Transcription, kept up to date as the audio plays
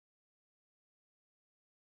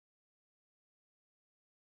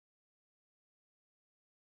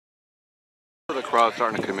crowd's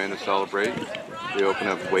starting to come in to celebrate the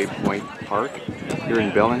opening of Waypoint Park here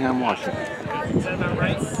in Bellingham, Washington.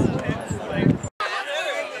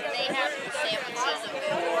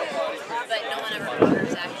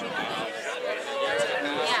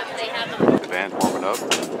 The band warming up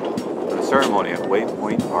for the ceremony at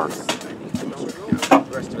Waypoint Park.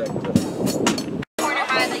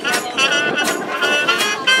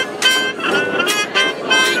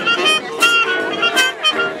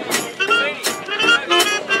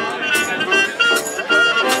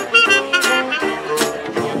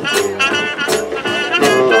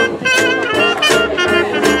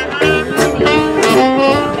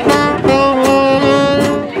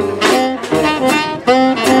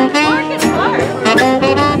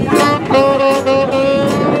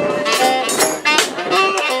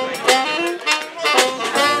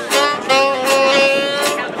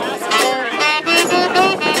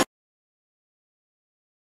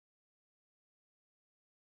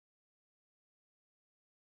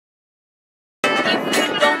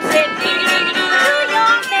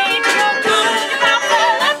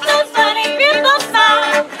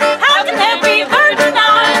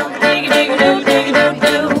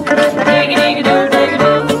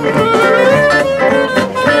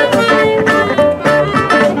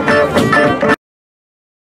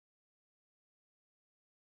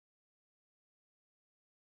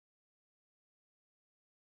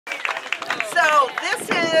 So this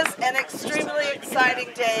is an extremely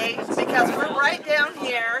exciting day because we're right down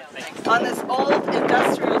here on this old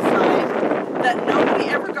industrial site that nobody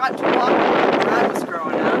ever got to walk on when I was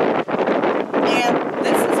growing up. And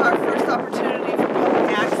this is our first opportunity for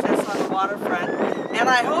public access on the waterfront. And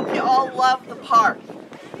I hope you all love the park.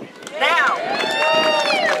 Now,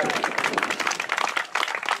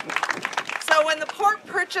 so when the port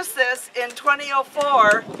purchased this in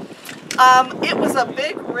 2004, it was a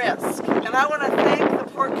big risk, and I want to thank the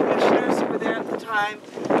port commissioners who were there at the time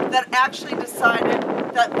that actually decided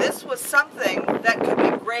that this was something that could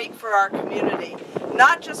be great for our community,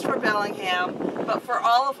 not just for Bellingham, but for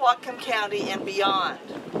all of Whatcom County and beyond.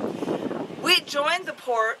 We joined the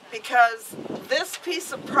port because this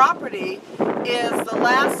piece of property is the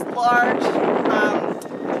last large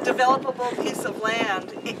developable piece of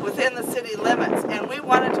land within the city limits, and we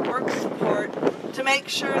wanted to work with the port to make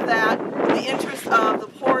sure that the interests of the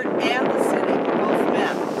port and the city were both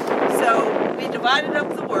met. So we divided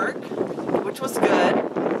up the work, which was good.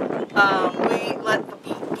 We let the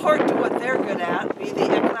port do what they're good at, be the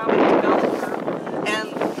economic developer, and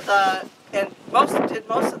did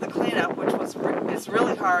most of the cleanup, which is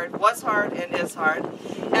really hard, was hard, and is hard.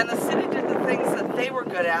 And the city did the things that they were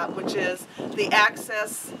good at, which is the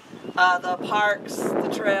access, the parks, the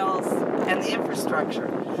trails, and the infrastructure.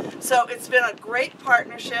 So it's been a great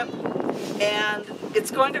partnership, and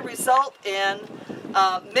it's going to result in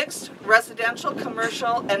mixed residential,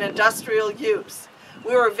 commercial, and industrial use.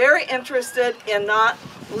 We were very interested in not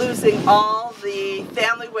losing all the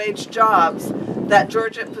family wage jobs that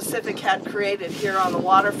Georgia Pacific had created here on the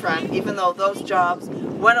waterfront, even though those jobs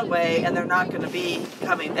went away and they're not going to be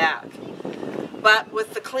coming back. But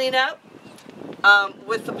with the cleanup,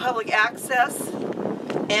 with the public access,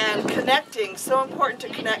 and connecting, so important to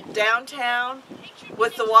connect downtown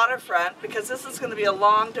with the waterfront, because this is going to be a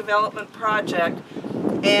long development project,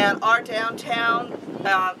 and our downtown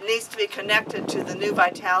needs to be connected to the new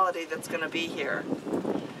vitality that's going to be here.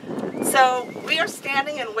 So we are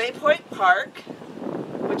standing in Waypoint Park,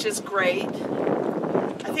 which is great.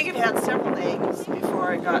 I think it had several names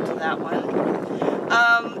before I got to that one.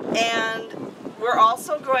 And we're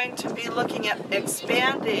also going to be looking at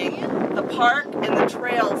expanding the park and the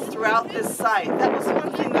trails throughout this site. That was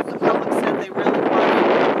one thing that the public said they really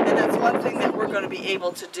wanted, and that's one thing that we're going to be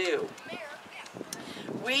able to do.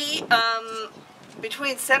 We,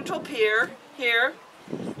 between Central Pier here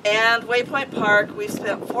and Waypoint Park, we've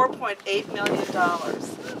spent $4.8 million.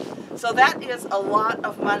 So that is a lot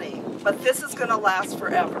of money, but this is going to last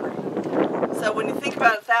forever. So when you think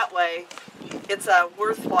about it that way, it's a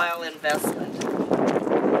worthwhile investment.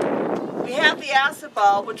 We have the acid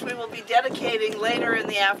ball, which we will be dedicating later in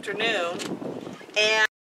the afternoon, and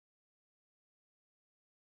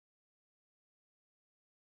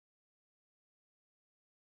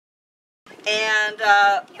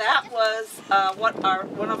that was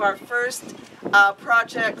one of our first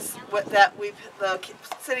projects that the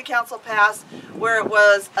City Council passed, where it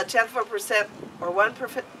was a 1/10% or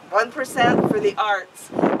 1% for the arts.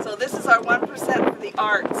 So this is our 1% for the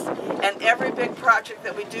arts, and every big project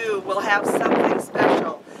that we do will have something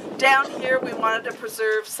special. Down here we wanted to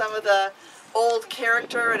preserve some of the old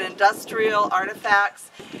character and industrial artifacts,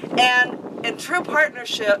 and in true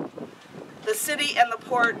partnership the city and the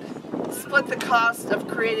port split the cost of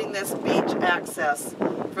creating this beach access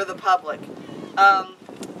for the public.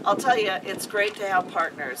 I'll tell you, it's great to have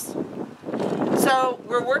partners. So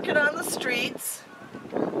we're working on the streets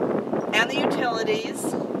and the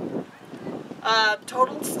utilities.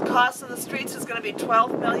 Total cost of the streets is going to be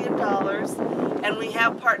 $12 million, and we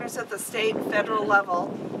have partners at the state and federal level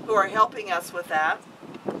who are helping us with that.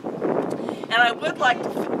 And I would like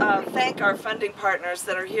to thank our funding partners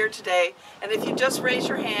that are here today, and if you just raise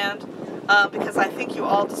your hand, because I think you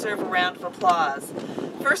all deserve a round of applause.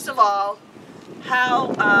 First of all,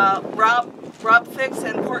 Rob Fix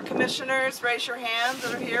and Port Commissioners, raise your hands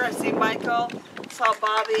that are here. I see Michael, I saw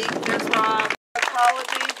Bobby, there's Rob.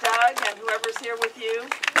 Ecology, Doug, and whoever's here with you.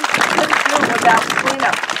 Couldn't do it without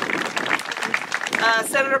cleanup.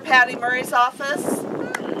 Senator Patty Murray's office.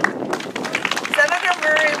 Senator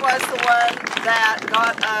Murray was the one that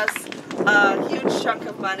got us a huge chunk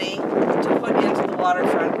of money to put into the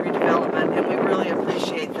waterfront redevelopment, and we really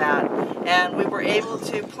appreciate that. And we were able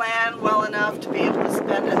to plan well enough to be able to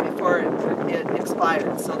spend it before it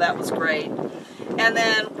expired, so that was great. And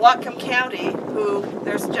then Whatcom County,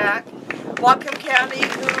 there's Jack, Whatcom County,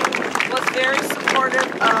 who was very supportive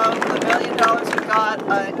of the $1 million we got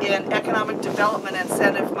in economic development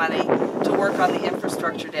incentive money to work on the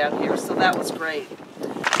infrastructure down here, so that was great.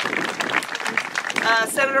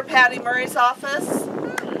 Senator Patty Murray's office.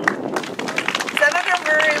 Senator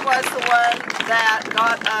Murray was the one that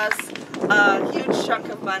got us a huge chunk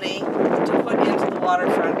of money to put into the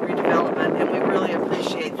waterfront redevelopment, and we really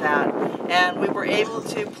appreciate that. And we were able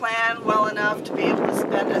to plan well enough to be able to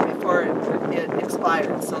spend it before it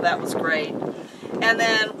expired, so that was great. And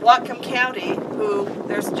then Whatcom County,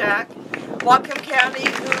 there's Jack, Whatcom County,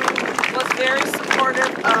 who was very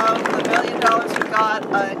supportive of the $1 million we got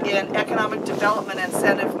in economic development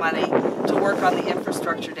incentive money to work on the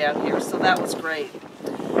infrastructure down here, so that was great.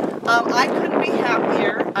 I couldn't be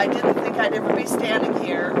happier. I didn't think I'd ever be standing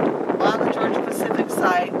here on the Georgia Pacific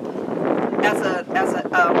site as a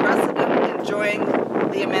resident enjoying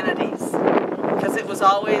the amenities, because it was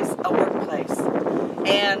always a workplace.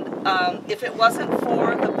 And if it wasn't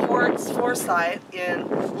for the port's foresight in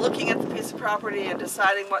looking at the piece of property and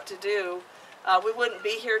deciding what to do, we wouldn't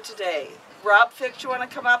be here today. Rob Fix, you want to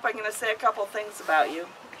come up? I'm going to say a couple things about you.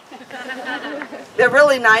 They're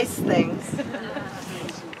really nice things.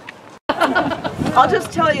 I'll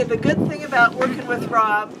just tell you, the good thing about working with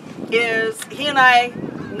Rob is he and I,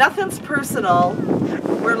 nothing's personal.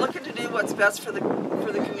 We're looking to do what's best for the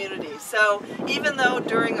community. So even though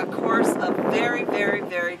during a course of very, very,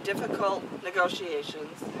 very difficult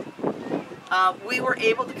negotiations, we were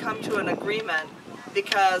able to come to an agreement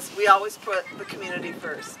because we always put the community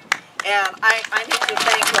first. And I need to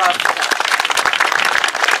thank Rob for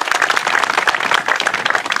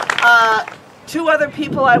that. Two other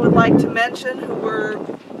people I would like to mention who were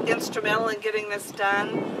instrumental in getting this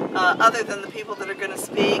done, other than the people that are going to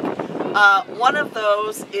speak. One of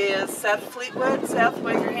those is Seth Fleetwood. Seth,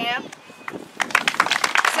 wave your hand.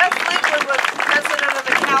 Seth Fleetwood was president of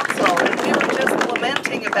the council, and we were just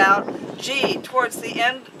lamenting about, gee, towards the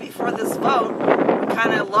end, before this vote, we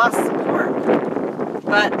kind of lost support.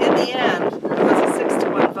 But in the end, it was a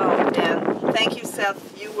 6-to-1 vote, and thank you, Seth.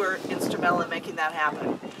 You were instrumental in making that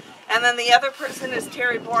happen. And then the other person is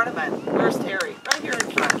Terry Borneman. Where's Terry? Right here in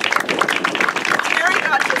front. Terry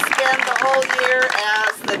got to spend the whole year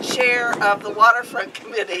as the chair of the Waterfront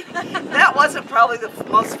Committee. That wasn't probably the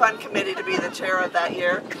most fun committee to be the chair of that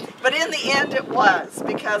year, but in the end it was,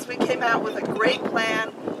 because we came out with a great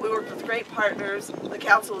plan. We worked with great partners. The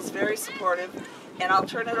council was very supportive, and I'll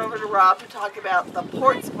turn it over to Rob to talk about the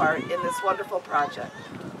port's part in this wonderful project.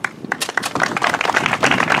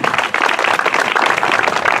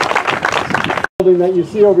 The building that you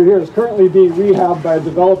see over here is currently being rehabbed by a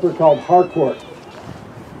developer called Harcourt.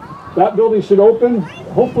 That building should open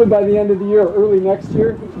hopefully by the end of the year or early next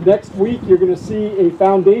year. Next week you're going to see a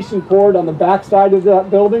foundation poured on the back side of that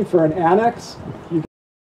building for an annex.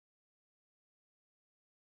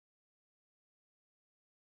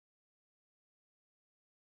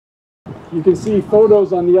 You can see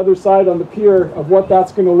photos on the other side on the pier of what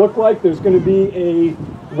that's going to look like. There's going to be a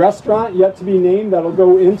restaurant yet to be named that'll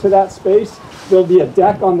go into that space. There'll be a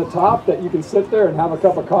deck on the top that you can sit there and have a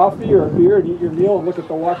cup of coffee or a beer and eat your meal and look at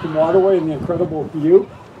the walking waterway and the incredible view.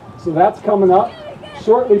 So that's coming up.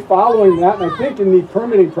 Shortly following that, and I think in the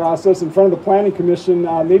permitting process in front of the Planning Commission,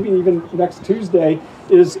 maybe even next Tuesday,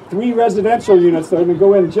 is 3 residential units that are going to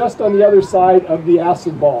go in just on the other side of the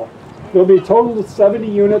acid ball. There'll be a total of 70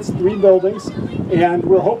 units, 3 buildings, and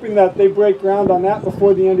we're hoping that they break ground on that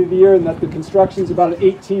before the end of the year and that the construction is about an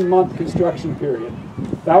 18-month construction period.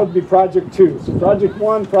 That would be project 2. So project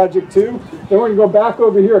 1, project 2. Then we're going to go back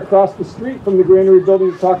over here across the street from the granary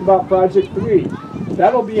building to talk about project 3.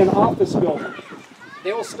 That'll be an office building.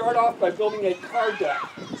 They will start off by building a car deck.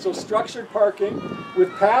 So structured parking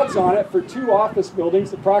with pads on it for 2 office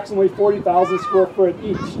buildings, approximately 40,000 square foot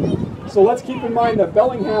each. So let's keep in mind that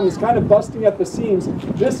Bellingham is kind of busting at the seams.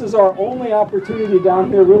 This is our only opportunity down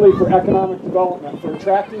here really for economic development, for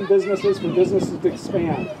attracting businesses, for businesses to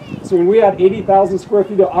expand. So when we had 80,000 square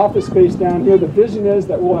feet of office space down here, the vision is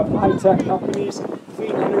that we'll have high-tech companies,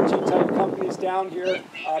 clean energy type companies down here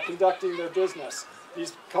conducting their business.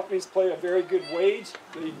 These companies pay a very good wage,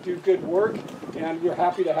 they do good work, and we're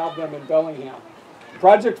happy to have them in Bellingham.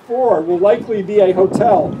 Project 4 will likely be a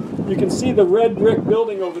hotel. You can see the red brick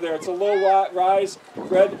building over there. It's a low-rise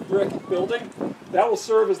red brick building. That will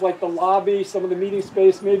serve as like the lobby, some of the meeting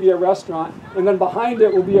space, maybe a restaurant. And then behind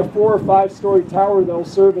it will be a 4 or 5 story tower that will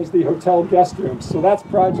serve as the hotel guest rooms. So that's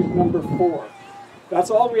project number 4. That's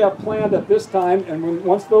all we have planned at this time, and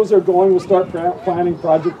once those are going, we'll start planning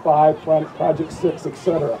project 5, project 6,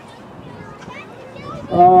 etc.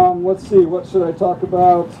 Let's see, what should I talk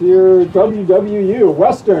about here? WWU,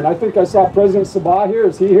 Western. I think I saw President Sabah here.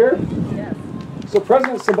 Is he here? Yes. So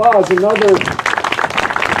President Sabah is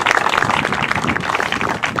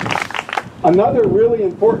another really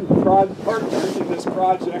important partner in this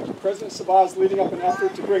project. President Sabah is leading up an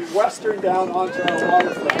effort to bring Western down onto our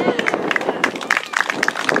waterfront.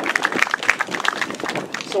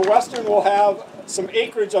 So Western will have some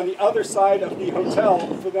acreage on the other side of the hotel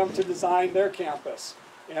for them to design their campus.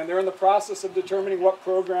 And they're in the process of determining what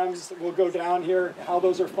programs will go down here, how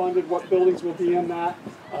those are funded, what buildings will be in that.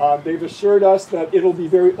 They've assured us that it'll be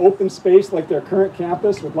very open space like their current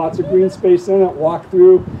campus with lots of green space in it, walk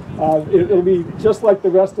through. It'll be just like the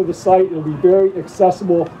rest of the site. It'll be very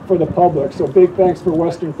accessible for the public. So big thanks for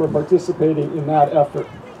Western for participating in that effort.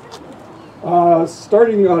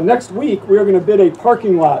 Starting next week, we're going to bid a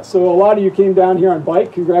parking lot. So a lot of you came down here on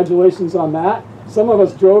bike. Congratulations on that. Some of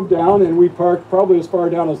us drove down and we parked probably as far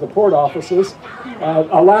down as the port offices.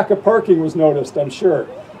 A lack of parking was noticed, I'm sure.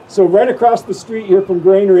 So right across the street here from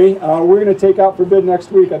Granary, we're going to take out for bid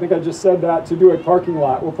next week. I think I just said that, to do a parking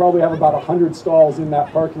lot. We'll probably have about 100 stalls in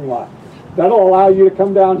that parking lot. That'll allow you to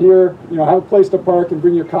come down here, have a place to park and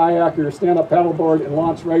bring your kayak or your stand-up paddleboard and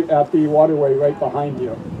launch right at the waterway right behind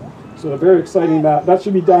you. So very exciting. That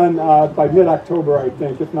should be done by mid-October, I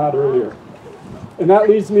think, if not earlier. And that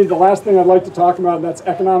leads me to the last thing I'd like to talk about, and that's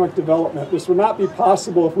economic development. This would not be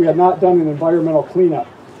possible if we had not done an environmental cleanup.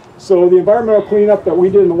 So the environmental cleanup that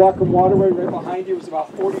we did in the Whatcom Waterway right behind you was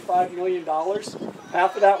about $45 million.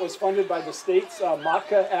 Half of that was funded by the state's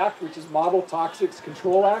MOTCA Act, which is Model Toxics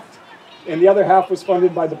Control Act, and the other half was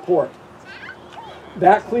funded by the port.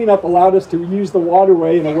 That cleanup allowed us to use the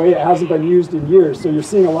waterway in a way it hasn't been used in years. So you're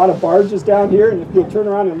seeing a lot of barges down here, and if you'll turn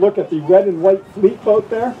around and look at the red and white fleet boat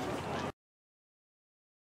there,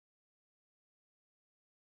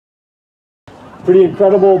 pretty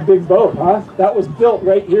incredible big boat, huh? That was built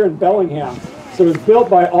right here in Bellingham. So it was built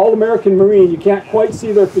by All American Marine. You can't quite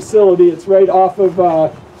see their facility. It's right off of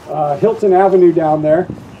Hilton Avenue down there.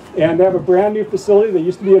 And they have a brand new facility. They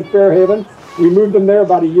used to be in Fairhaven. We moved them there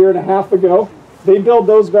about 1.5 years ago. They build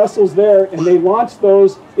those vessels there, and they launch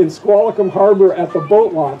those in Squalicum Harbor at the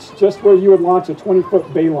boat launch, just where you would launch a 20-foot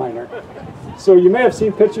bayliner. So you may have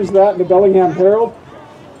seen pictures of that in the Bellingham Herald.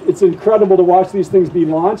 It's incredible to watch these things be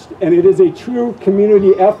launched, and it is a true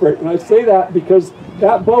community effort. And I say that because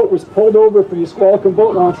that boat was pulled over from the Squalicum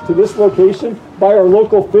boat launch to this location by our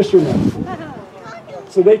local fishermen.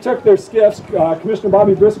 So they took their skiffs. Commissioner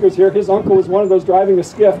Bobby Briscoe's here. His uncle was one of those driving a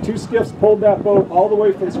skiff. 2 skiffs pulled that boat all the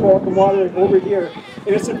way from Squalicum Water over here. And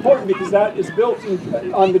it's important because that is built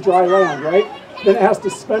on the dry land, right? Then it has to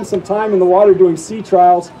spend some time in the water doing sea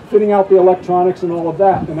trials, fitting out the electronics and all of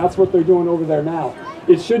that. And that's what they're doing over there now.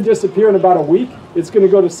 It should disappear in about a week. It's going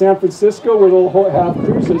to go to San Francisco, where they'll have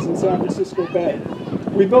cruises in San Francisco Bay.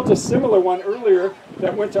 We built a similar one earlier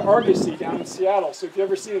that went to Argosy down in Seattle. So if you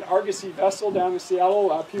ever seen an Argosy vessel down in Seattle,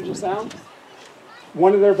 Puget Sound,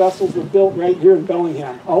 one of their vessels was built right here in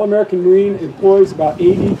Bellingham. All American Marine employs about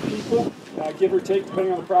 80 people, give or take,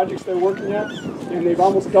 depending on the projects they're working at. And they've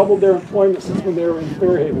almost doubled their employment since when they were in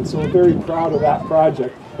Fairhaven. So we're very proud of that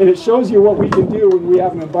project. And it shows you what we can do when we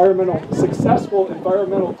have an successful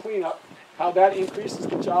environmental cleanup, how that increases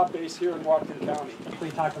the job base here in Whatcom County. We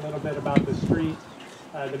talked a little bit about the street.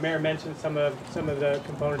 The mayor mentioned some of the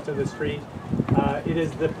components of the street. It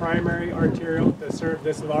is the primary arterial to serve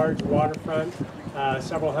this large waterfront,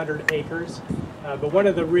 several hundred acres. But one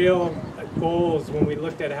of the real goals when we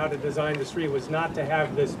looked at how to design the street was not to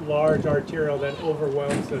have this large arterial that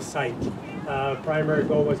overwhelms the site. Primary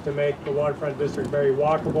goal was to make the waterfront district very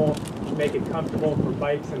walkable, make it comfortable for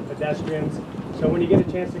bikes and pedestrians. So when you get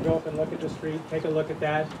a chance to go up and look at the street, take a look at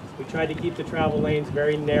that. We tried to keep the travel lanes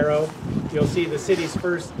very narrow. You'll see the city's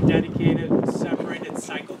first dedicated separated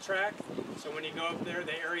cycle track. So when you go up there,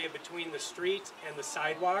 the area between the street and the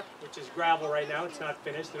sidewalk, which is gravel right now, it's not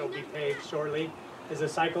finished, it'll be paved shortly, is a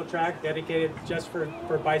cycle track dedicated just for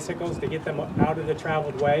bicycles to get them out of the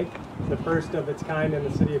traveled way. The first of its kind in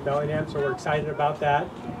the city of Bellingham, so we're excited about that.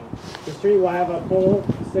 The street will have a full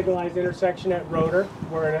signalized intersection at Roeder,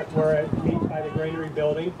 where it meets by the Granary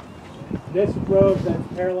building. This road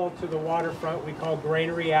that's parallel to the waterfront we call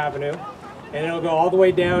Granary Avenue, and it'll go all the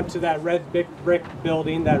way down to that red brick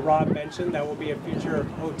building that Rob mentioned that will be a future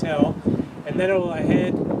hotel, and then it will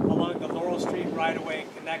head along the Laurel Street right-of-way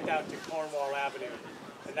and connect out to Cornwall Avenue.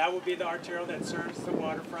 And that will be the arterial that serves the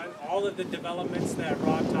waterfront. All of the developments that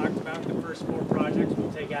Rob talked about, the first 4 projects,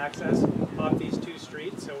 will take access off these 2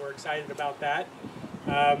 streets, so we're excited about that.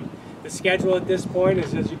 The schedule at this point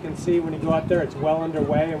is, as you can see when you go out there, it's well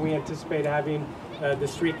underway, and we anticipate having the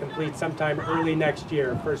street complete sometime early next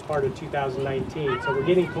year, first part of 2019. So we're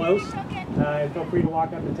getting close, and feel free to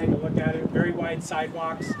walk up and take a look at it. Very wide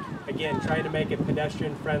sidewalks, again, trying to make it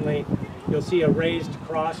pedestrian friendly. You'll see a raised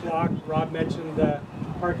crosswalk. Rob mentioned the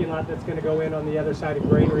parking lot that's going to go in on the other side of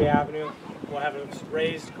Granary Avenue. We'll have a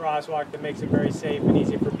raised crosswalk that makes it very safe and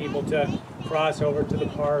easy for people to cross over to the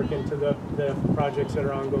park and to the projects that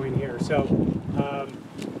are ongoing here. So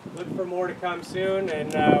look for more to come soon,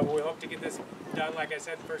 and we hope to get this done, like I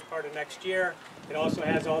said, the first part of next year. It also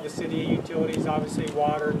has all the city utilities, obviously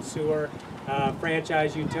water and sewer,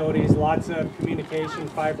 franchise utilities, lots of communication,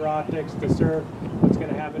 fiber optics to serve what's going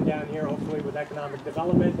to happen down here, hopefully with economic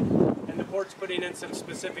development. And the port's putting in some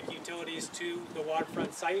specific utilities to the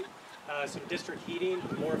waterfront site. Some district heating,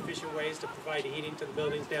 more efficient ways to provide heating to the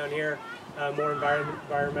buildings down here, more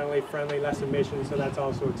environmentally friendly, less emissions, so that's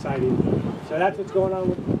also exciting. So that's what's going on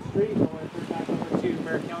with the street. I want to turn it back over to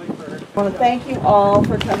Mayor Kelli for her. I want to thank you all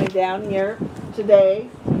for coming down here today.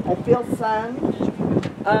 I feel sun.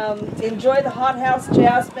 Enjoy the Hot House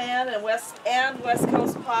Jazz Band and West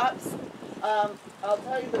Coast Pops. I'll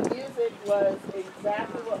tell you, the music was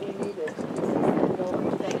exactly what we needed.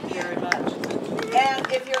 Thank you very much. And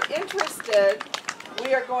if you're interested,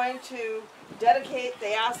 we are going to dedicate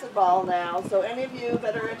the acid ball now. So any of you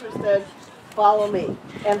that are interested, follow me.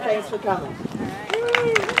 And thanks for coming.